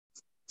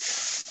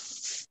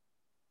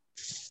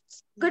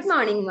Good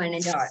morning, one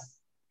and all.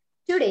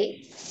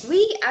 Today,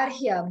 we are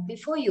here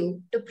before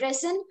you to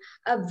present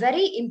a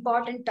very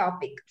important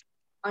topic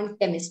on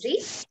chemistry,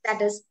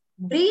 that is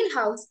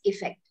greenhouse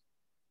effect.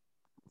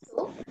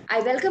 So,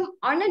 I welcome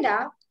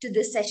Anatte to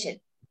this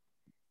session.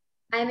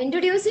 I am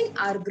introducing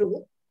our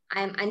group.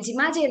 I am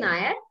Anjima J.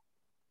 Nair.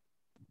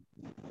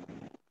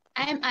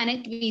 I am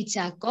Anatte V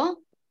Chacko.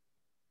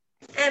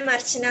 I am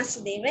Archana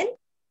Sudevan.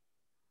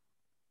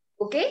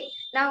 Okay,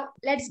 now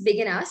let's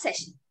begin our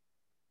session.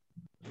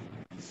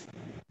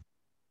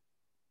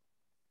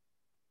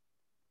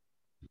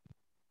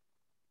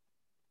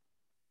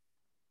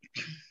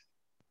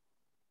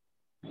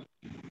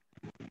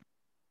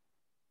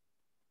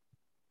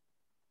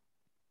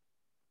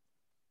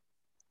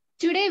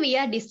 Today we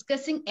are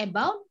discussing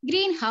about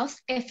greenhouse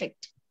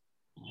effect.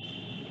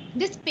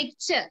 This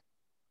picture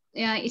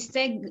is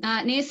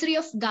a nursery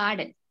of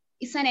garden.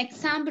 It's an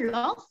example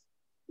of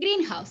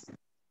greenhouse.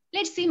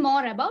 Let's see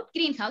more about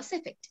greenhouse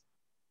effect.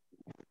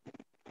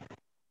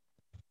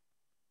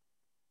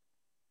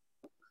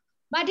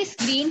 What is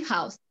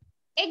greenhouse?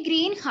 A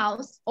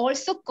greenhouse,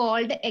 also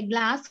called a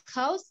glass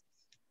house,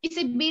 is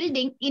a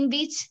building in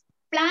which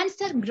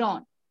plants are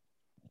grown.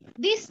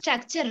 These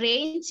structures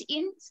range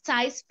in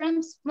size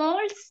from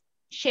small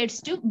sheds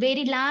to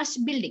very large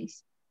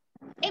buildings.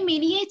 A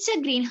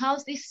miniature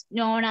greenhouse is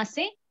known as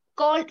a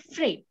cold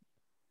frame.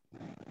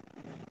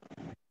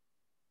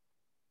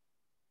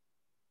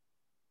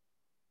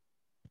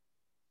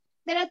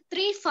 There are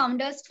three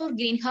founders for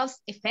greenhouse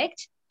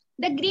effect.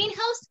 The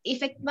greenhouse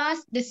effect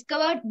was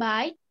discovered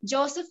by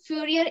Joseph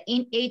Fourier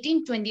in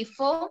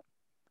 1824,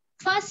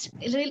 first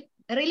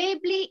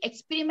reliably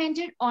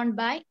experimented on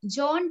by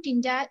John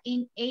Tyndall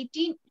in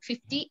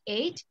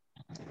 1858,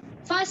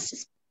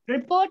 first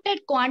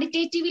reported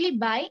quantitatively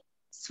by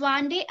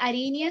Swante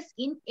Arrhenius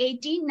in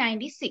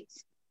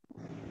 1896.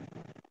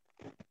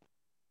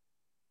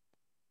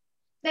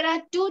 There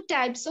are two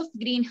types of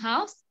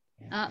greenhouse.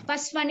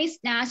 First one is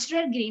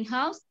natural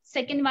greenhouse.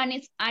 Second one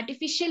is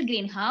artificial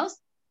greenhouse.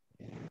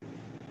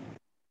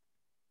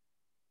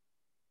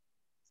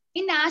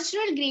 In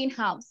natural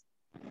greenhouse,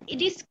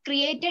 it is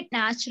created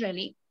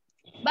naturally,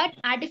 but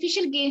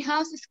artificial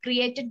greenhouse is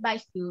created by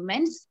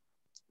humans.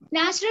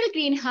 Natural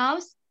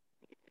greenhouse,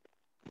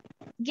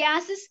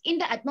 gases in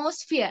the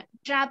atmosphere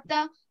trap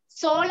the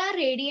solar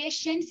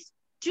radiations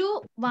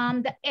to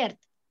warm the earth.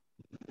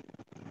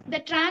 The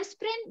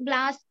transparent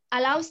glass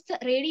allows the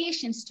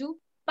radiations to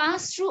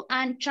pass through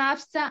and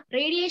traps the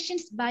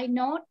radiations by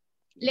not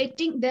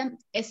letting them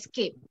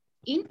escape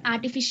in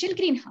artificial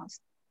greenhouse.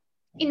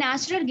 In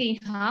natural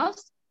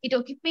greenhouse, it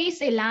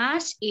occupies a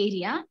large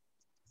area.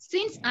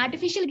 Since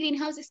artificial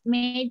greenhouse is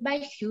made by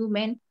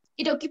human,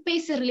 it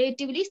occupies a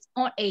relatively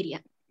small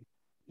area.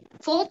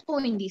 Fourth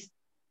point is,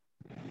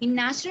 in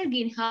natural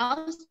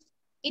greenhouse,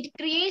 it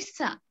creates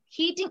a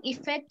heating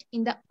effect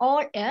in the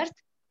whole earth.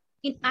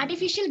 In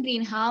artificial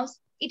greenhouse,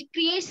 it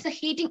creates a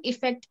heating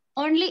effect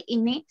only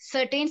in a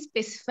certain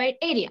specified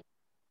area.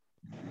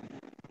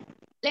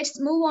 Let's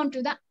move on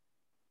to the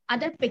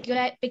other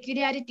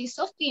peculiarities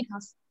of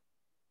greenhouse.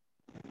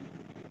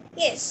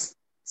 Yes,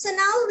 so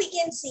now we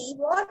can see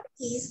what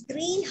is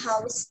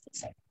greenhouse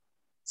effect.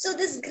 So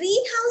this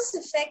greenhouse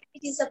effect,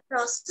 it is a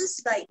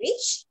process by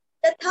which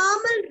the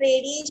thermal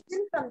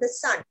radiation from the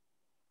sun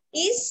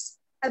is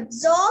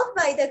absorbed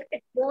by the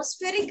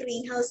atmospheric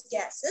greenhouse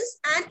gases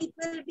and it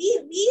will be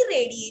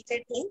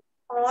re-radiated in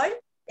all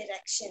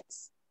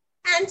directions.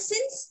 And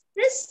since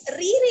this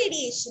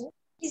re-radiation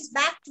is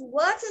back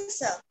towards the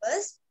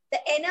surface, the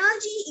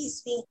energy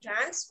is being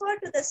transferred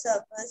to the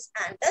surface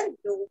and the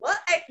lower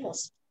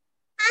atmosphere.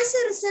 As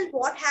a result,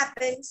 what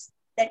happens?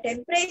 The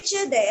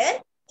temperature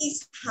there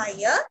is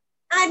higher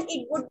and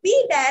it would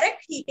be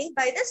direct heating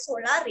by the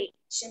solar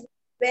radiation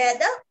where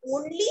the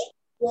only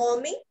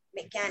warming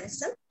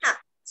mechanism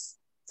happens.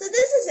 So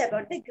this is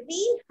about the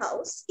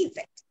greenhouse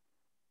effect.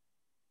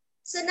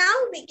 So now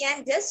we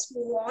can just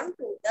move on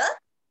to the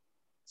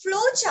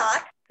flow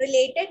chart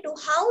related to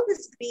how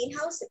this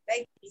greenhouse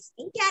effect is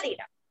being carried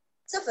out.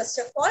 So first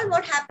of all,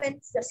 what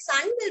happens? The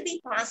sunlight will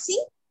be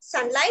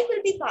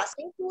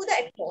passing through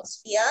the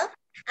atmosphere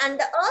and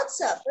the Earth's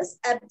surface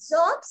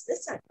absorbs the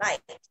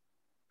sunlight.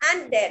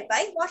 And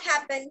thereby what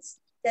happens?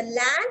 The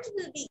land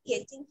will be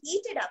getting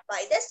heated up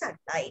by the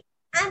sunlight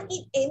and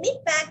it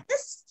emits back the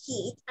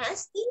heat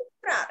as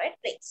infrared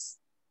rays.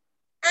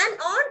 And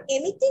on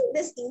emitting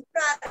this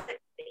infrared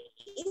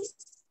rays,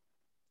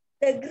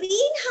 the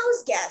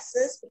greenhouse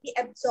gases will be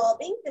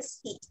absorbing this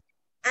heat.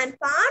 And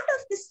part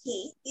of this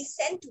heat is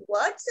sent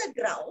towards the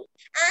ground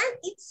and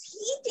it's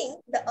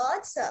heating the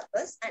Earth's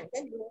surface and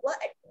the lower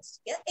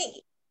atmosphere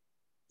again.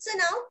 So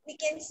now we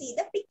can see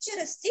the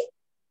picturesque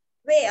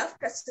way of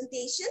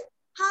presentation,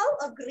 how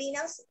a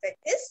greenhouse effect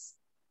is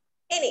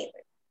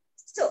enabled.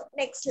 So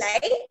next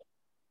slide.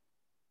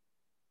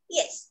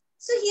 Yes,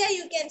 so here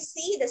you can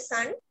see the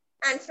sun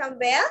and from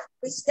where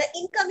which the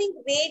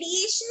incoming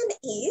radiation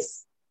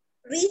is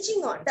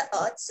reaching on the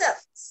Earth's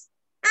surface.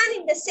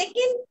 And in the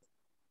second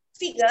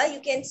figure, you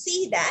can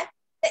see that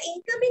the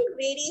incoming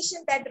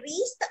radiation that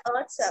reaches the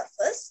Earth's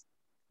surface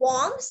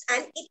warms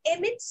and it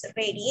emits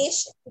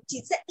radiation,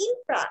 which is the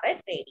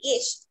infrared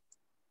radiation.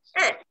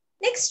 And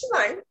next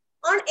one,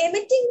 on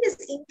emitting this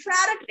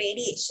infrared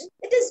radiation,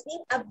 it is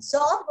being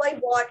absorbed by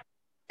what?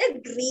 The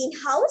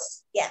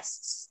greenhouse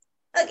gases.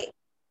 Okay,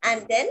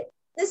 and then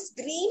this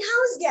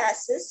greenhouse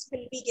gases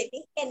will be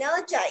getting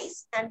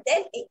energized, and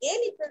then again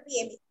it will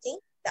be emitting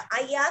the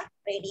IR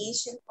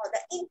radiation or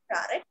the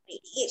infrared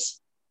radiation.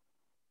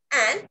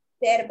 And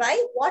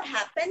thereby what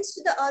happens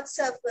to the Earth's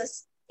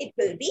surface? It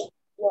will be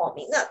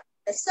warming up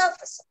the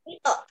surface of the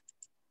Earth.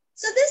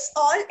 So this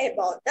all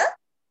about the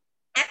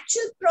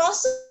actual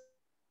process.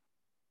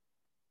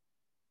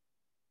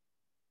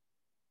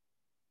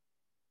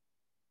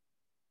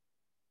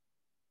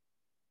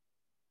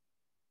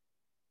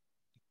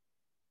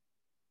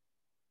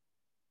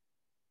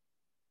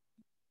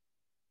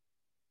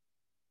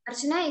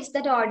 Archana, is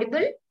that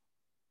audible?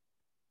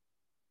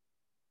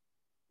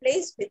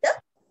 Place with the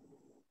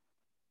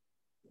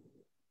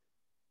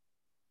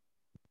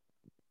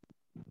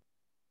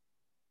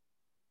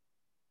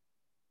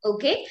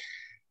Okay.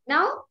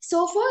 Now,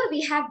 so far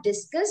we have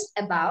discussed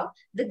about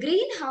the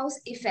greenhouse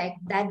effect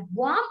that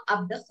warm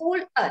up the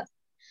whole earth.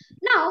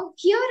 Now,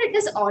 here it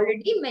is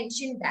already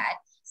mentioned that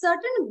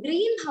certain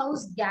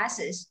greenhouse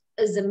gases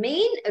is the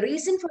main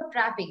reason for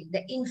trapping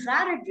the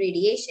infrared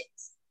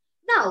radiations.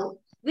 Now,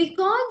 we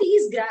call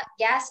these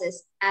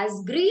gases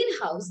as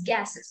greenhouse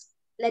gases.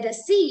 Let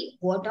us see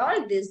what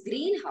are these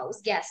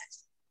greenhouse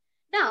gases.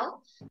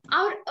 Now,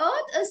 our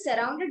Earth is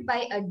surrounded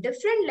by a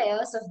different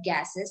layers of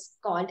gases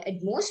called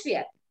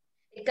atmosphere.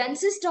 It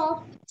consists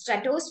of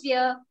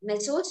stratosphere,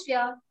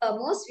 mesosphere,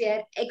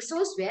 thermosphere,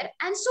 exosphere,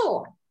 and so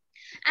on.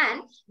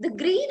 And the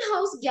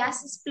greenhouse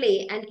gases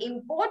play an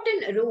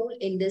important role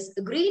in this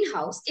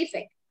greenhouse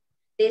effect.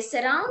 They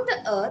surround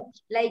the Earth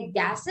like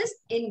gases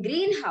in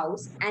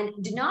greenhouse and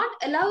do not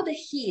allow the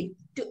heat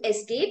to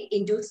escape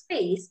into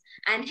space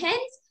and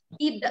hence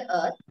keep the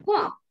Earth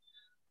warm.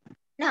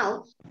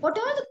 Now, what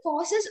are the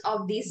causes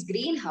of this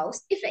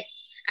greenhouse effect?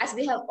 As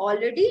we have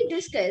already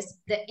discussed,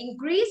 the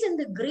increase in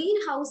the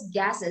greenhouse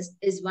gases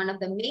is one of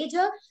the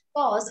major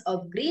cause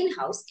of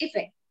greenhouse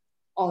effect.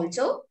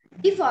 Also,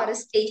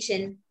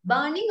 deforestation,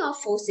 burning of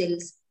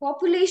fossils,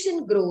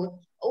 population growth,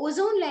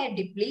 ozone layer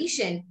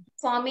depletion,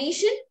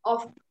 formation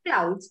of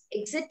clouds,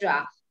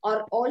 etc.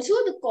 are also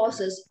the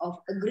causes of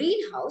a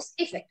greenhouse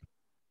effect.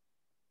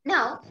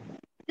 Now,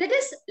 let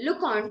us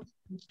look on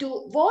to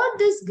what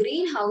these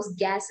greenhouse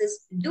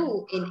gases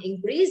do in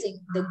increasing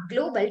the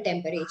global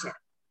temperature.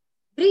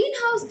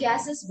 Greenhouse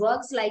gases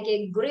works like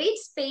a great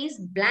space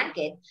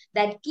blanket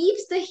that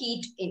keeps the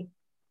heat in.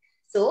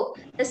 So,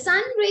 the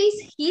sun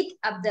rays heat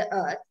up the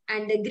earth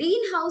and the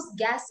greenhouse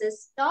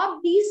gases stop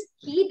these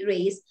heat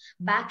rays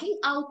backing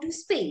out to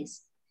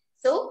space.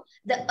 So,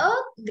 the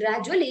earth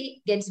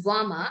gradually gets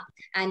warmer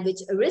and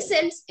which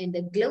results in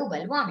the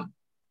global warming.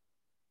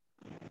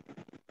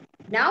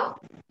 Now,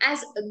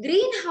 as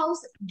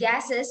greenhouse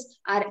gases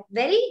are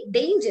very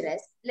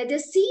dangerous, let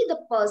us see the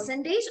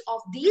percentage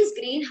of these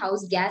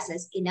greenhouse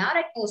gases in our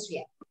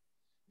atmosphere.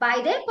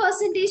 By their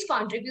percentage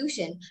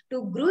contribution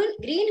to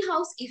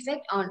greenhouse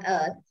effect on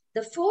Earth,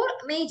 the four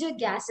major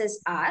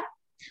gases are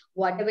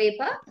water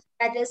vapor,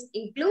 that is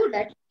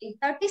included in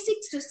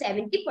 36 to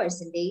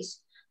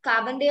 70%,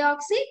 carbon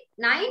dioxide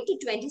 9 to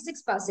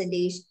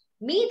 26%,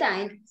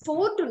 methane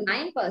 4 to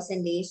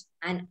 9%,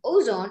 and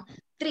ozone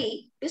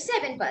 3 to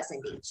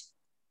 7%.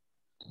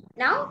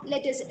 Now,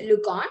 let us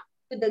look on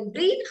to the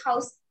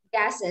greenhouse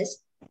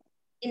gases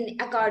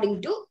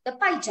according to the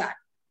pie chart.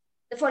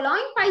 The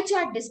following pie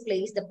chart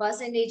displays the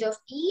percentage of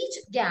each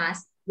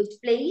gas which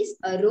plays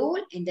a role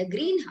in the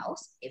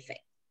greenhouse effect.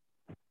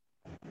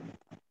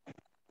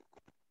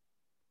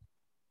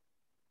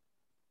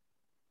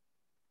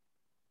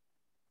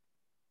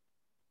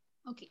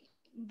 Okay,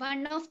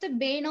 one of the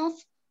bane of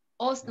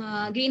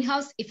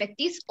greenhouse effect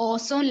is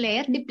ozone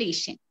layer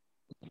depletion.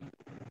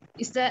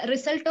 It's the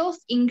result of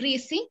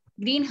increasing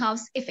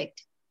greenhouse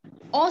effect.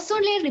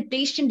 Ozone layer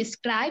depletion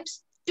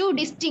describes two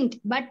distinct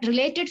but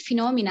related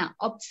phenomena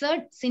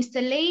observed since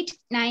the late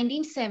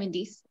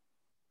 1970s.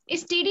 A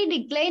steady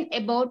decline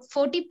about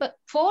 44%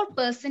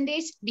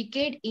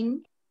 decade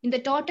in the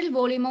total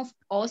volume of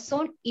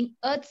ozone in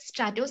Earth's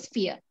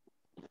stratosphere,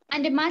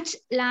 and a much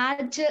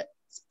larger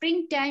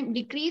springtime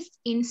decrease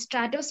in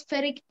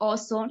stratospheric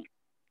ozone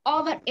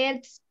over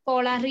Earth's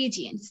polar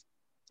regions.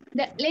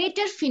 The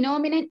latter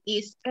phenomenon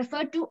is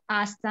referred to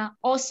as the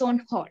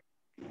ozone hole.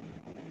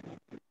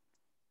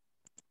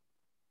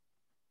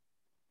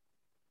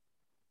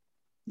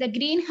 The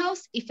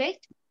greenhouse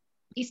effect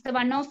is the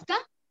one of the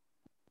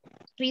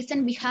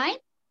reason behind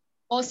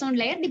ozone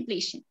layer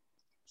depletion.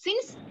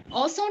 Since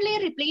ozone layer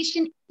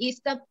depletion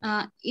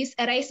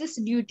arises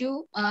due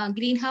to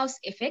greenhouse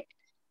effect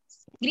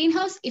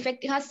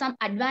has some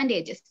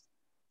advantages.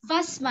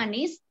 First one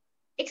is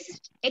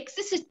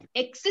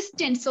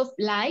existence of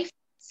life.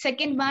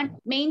 Second one,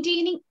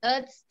 maintaining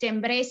Earth's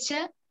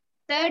temperature.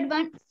 Third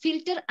one,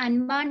 filter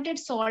unwanted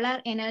solar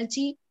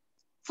energy.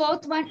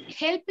 Fourth one,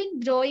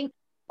 helping growing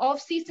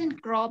off-season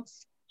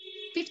crops.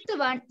 Fifth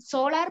one,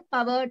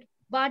 solar-powered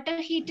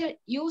water heater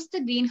use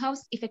the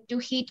greenhouse effect to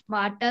heat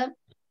water.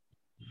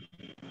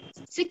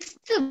 Sixth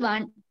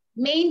one,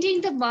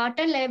 maintain the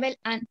water level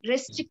and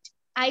restrict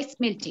ice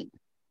melting.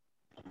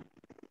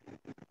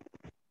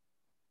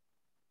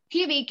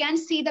 Here we can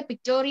see the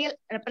pictorial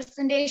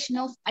representation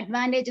of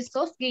advantages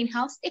of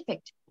greenhouse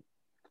effect.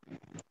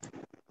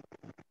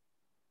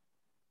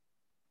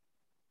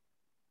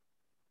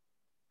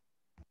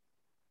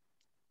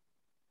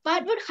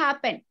 What would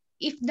happen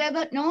if there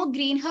were no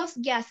greenhouse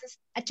gases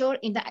at all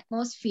in the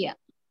atmosphere?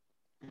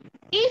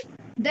 If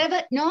there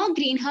were no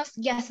greenhouse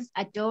gases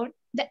at all,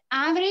 the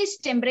average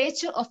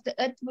temperature of the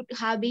Earth would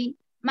have been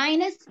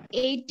minus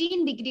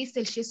 18 degrees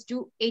Celsius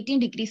to 18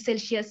 degrees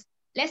Celsius,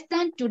 less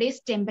than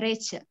today's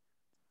temperature.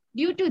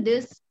 Due to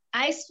this,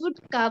 ice would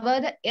cover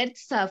the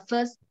Earth's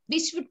surface,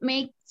 which would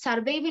make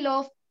survival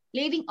of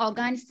living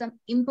organisms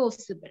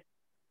impossible.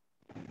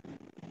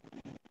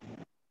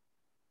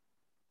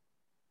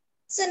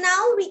 So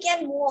now we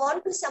can move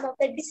on to some of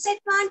the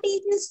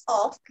disadvantages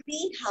of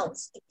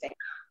greenhouse effect.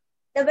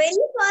 The very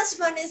first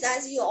one is,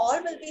 as you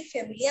all will be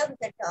familiar with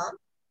the term,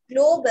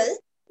 global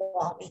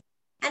warming.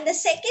 And the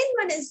second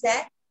one is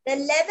that the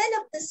level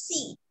of the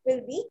sea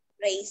will be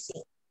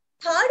rising.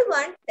 Third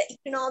one, the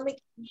economic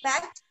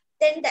impact,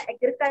 then the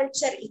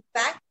agriculture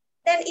impact,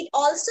 then it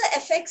also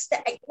affects the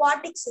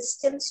aquatic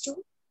systems too,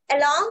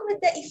 along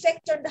with the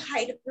effect on the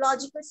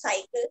hydrological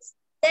cycles,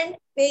 then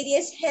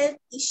various health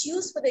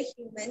issues for the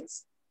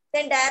humans,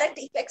 then direct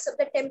effects of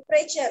the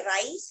temperature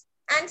rise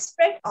and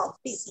spread of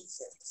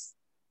diseases.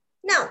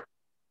 Now,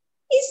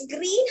 is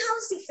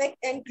greenhouse effect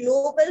and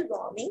global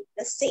warming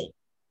the same?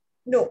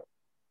 No.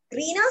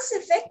 Greenhouse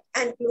effect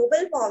and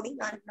global warming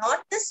are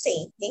not the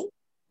same thing.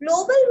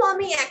 Global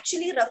warming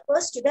actually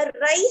refers to the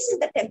rise in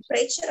the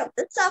temperature of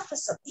the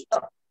surface of the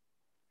Earth.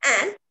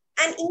 And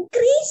an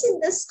increase in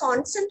this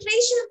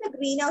concentration of the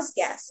greenhouse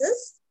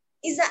gases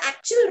is the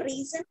actual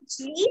reason which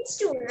leads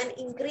to an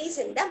increase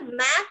in the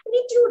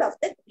magnitude of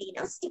the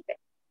greenhouse effect.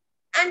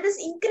 And this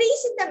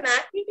increase in the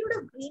magnitude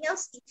of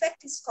greenhouse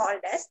effect is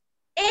called as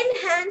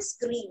enhanced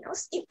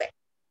greenhouse effect.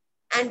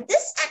 And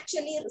this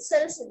actually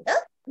results in the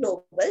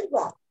global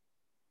warming.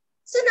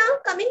 So now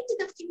coming to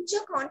the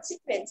future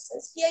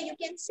consequences, here you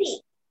can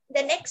see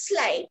the next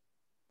slide,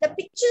 the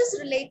pictures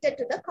related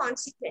to the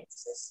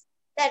consequences.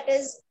 That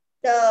is,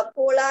 the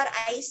polar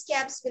ice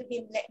caps will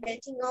be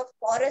melting off,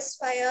 forest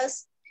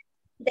fires,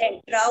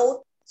 then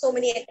drought, so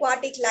many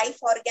aquatic life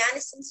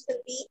organisms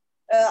will be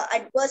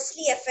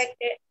adversely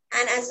affected,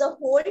 and as a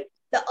whole,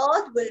 the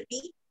earth will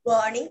be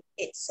burning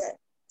itself.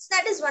 So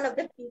that is one of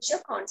the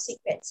future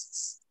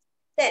consequences.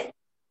 Then,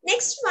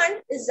 next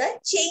one is a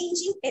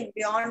changing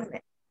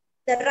environment,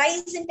 the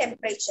rise in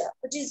temperature,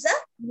 which is a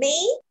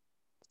main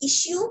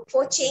issue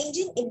for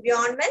changing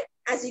environment,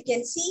 as you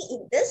can see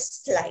in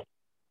this slide.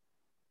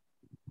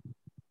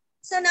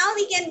 So now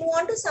we can move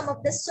on to some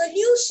of the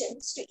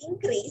solutions to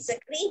increase the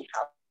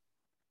greenhouse.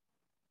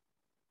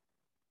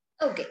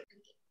 Okay.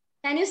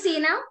 Can you see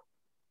now?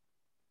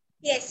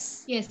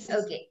 Yes. Yes.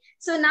 Okay.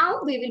 So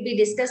now we will be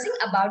discussing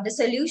about the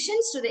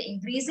solutions to the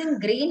increasing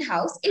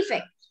greenhouse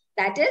effect.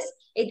 That is,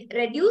 it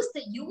reduces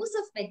the use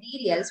of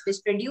materials which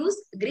produce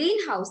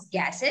greenhouse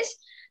gases,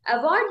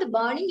 avoid the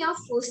burning of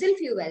fossil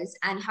fuels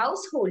and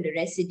household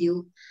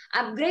residue,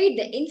 upgrade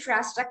the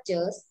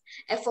infrastructures,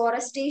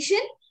 afforestation,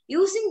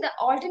 using the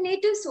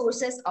alternative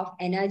sources of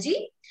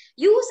energy,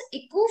 use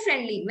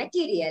eco-friendly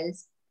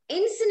materials,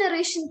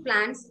 incineration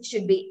plants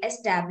should be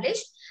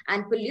established,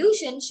 and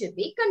pollution should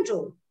be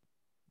controlled.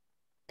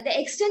 The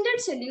extended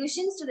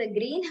solutions to the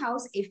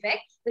greenhouse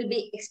effect will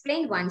be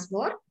explained once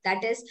more.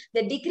 That is,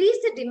 decrease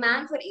the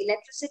demand for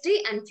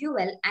electricity and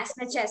fuel as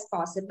much as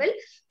possible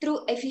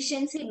through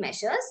efficiency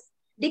measures,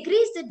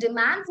 decrease the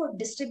demand for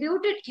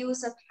distributed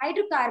use of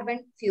hydrocarbon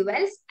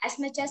fuels as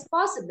much as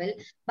possible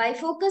by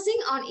focusing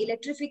on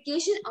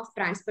electrification of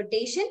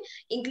transportation,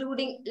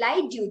 including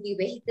light-duty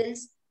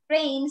vehicles,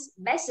 trains,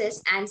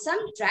 buses, and some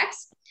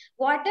trucks,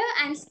 water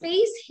and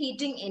space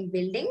heating in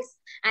buildings,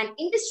 and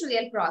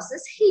industrial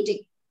process heating.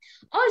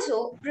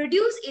 Also,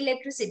 produce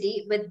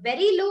electricity with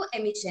very low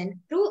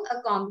emission through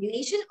a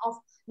combination of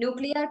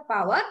nuclear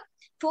power,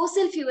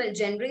 fossil fuel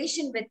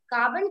generation with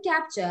carbon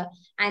capture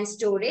and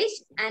storage,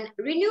 and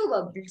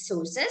renewable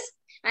sources,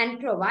 and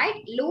provide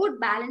load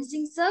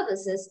balancing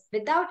services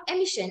without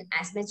emission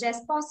as much as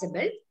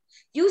possible,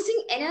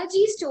 using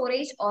energy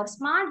storage or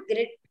smart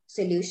grid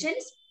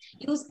solutions,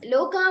 use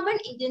low carbon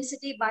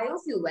intensity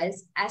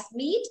biofuels as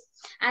meet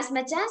as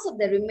much as of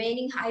the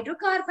remaining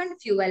hydrocarbon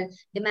fuel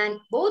demand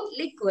both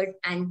liquid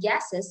and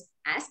gases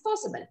as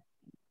possible.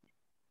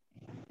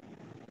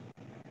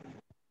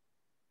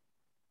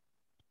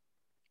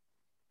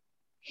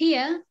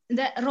 Here,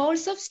 the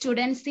roles of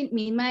students in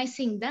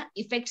minimizing the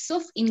effects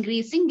of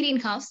increasing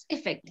greenhouse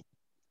effect.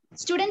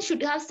 Students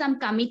should have some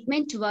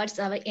commitment towards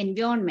our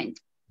environment.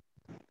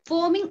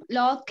 Forming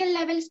local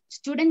level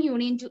student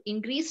union to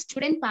increase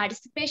student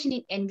participation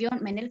in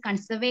environmental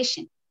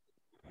conservation.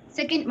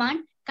 Second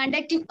one,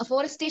 conducting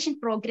afforestation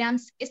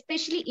programs,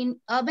 especially in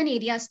urban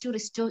areas to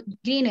restore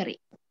greenery.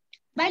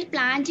 While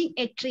planting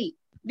a tree,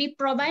 we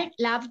provide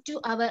love to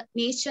our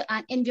nature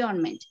and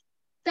environment.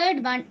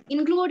 Third one,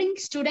 including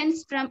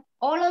students from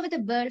all over the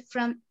world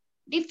from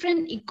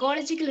different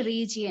ecological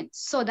regions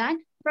so that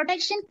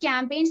protection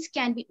campaigns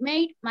can be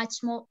made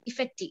much more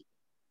effective.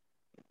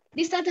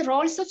 These are the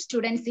roles of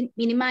students in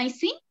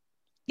minimizing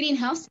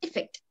greenhouse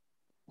effect.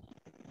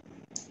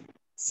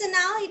 So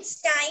now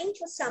it's time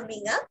for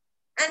summing up.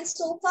 And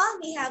so far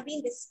we have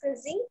been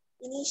discussing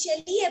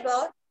initially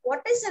about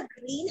what is a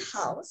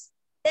greenhouse.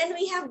 Then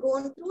we have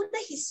gone through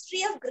the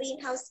history of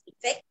greenhouse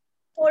effect,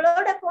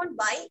 followed upon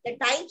by the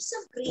types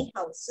of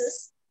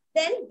greenhouses.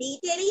 Then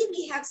detailing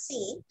we have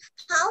seen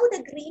how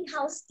the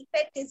greenhouse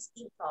effect is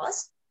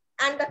caused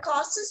and the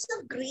causes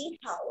of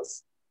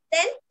greenhouse.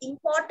 Then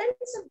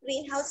importance of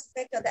greenhouse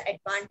effect or the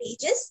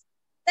advantages.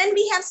 Then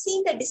we have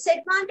seen the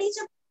disadvantage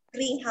of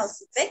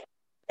greenhouse effect.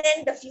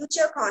 Then the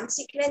future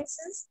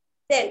consequences.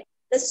 Then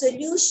the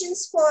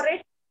solutions for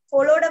it,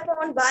 followed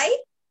upon by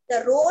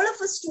the role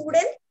of a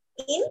student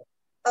in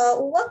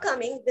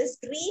overcoming this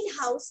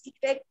greenhouse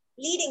effect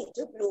leading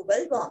to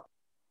global warming.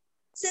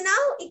 So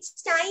now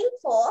it's time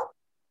for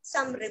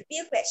some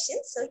review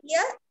questions. So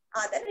here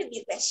are the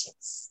review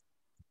questions.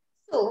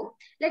 So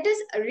let us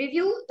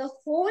review the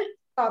whole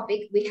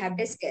topic we have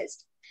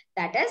discussed.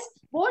 That is,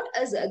 what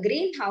is a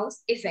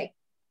greenhouse effect?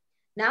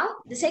 Now,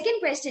 the second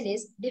question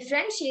is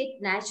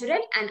differentiate natural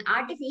and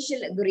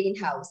artificial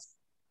greenhouse.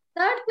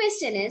 Third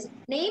question is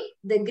name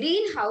the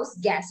greenhouse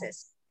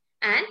gases.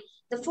 And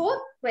the fourth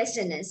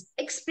question is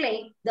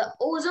explain the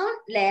ozone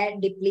layer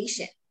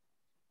depletion.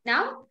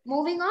 Now,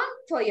 moving on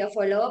for your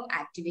follow-up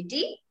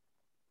activity.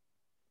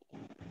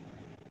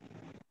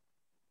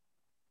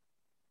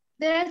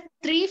 There are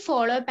 3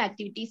 follow-up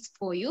activities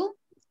for you.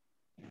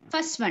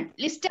 First one,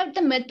 list out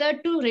the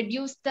method to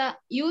reduce the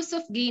use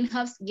of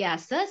greenhouse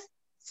gases.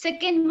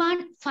 Second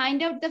one,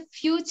 find out the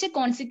future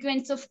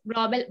consequence of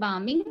global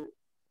warming.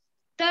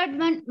 Third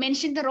one,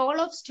 mention the role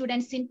of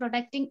students in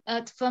protecting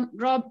Earth from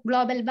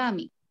global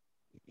warming.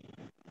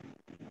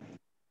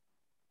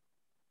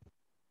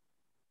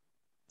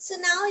 So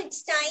now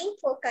it's time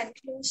for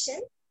conclusion.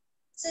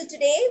 So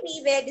today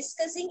we were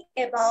discussing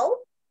about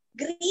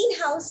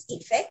greenhouse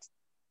effect,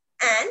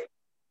 and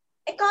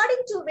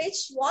according to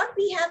which what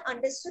we have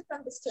understood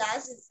from this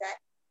class is that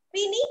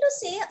we need to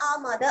save our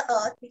Mother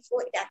Earth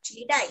before it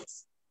actually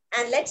dies.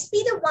 And let's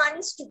be the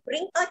ones to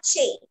bring a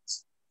change.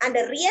 And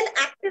a real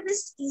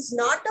activist is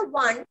not the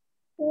one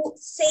who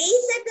says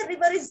that the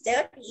river is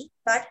dirty,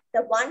 but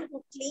the one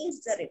who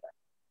cleans the river.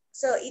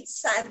 So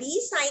it's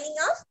me signing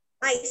off.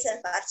 Myself,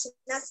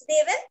 Archana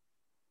Sudevan.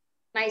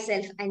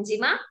 Myself,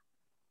 Anjima.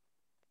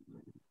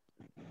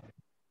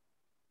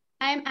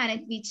 I am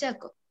Anatte V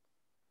Chacko.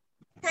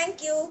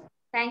 Thank you.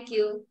 Thank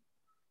you.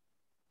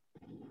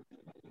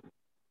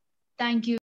 Thank you.